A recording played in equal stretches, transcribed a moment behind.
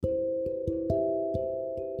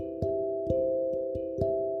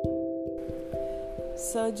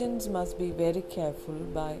Surgeons Must Be Very Careful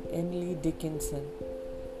by Emily Dickinson.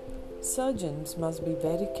 Surgeons must be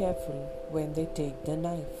very careful when they take the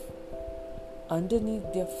knife.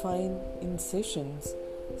 Underneath their fine incisions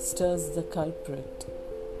stirs the culprit,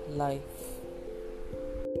 life.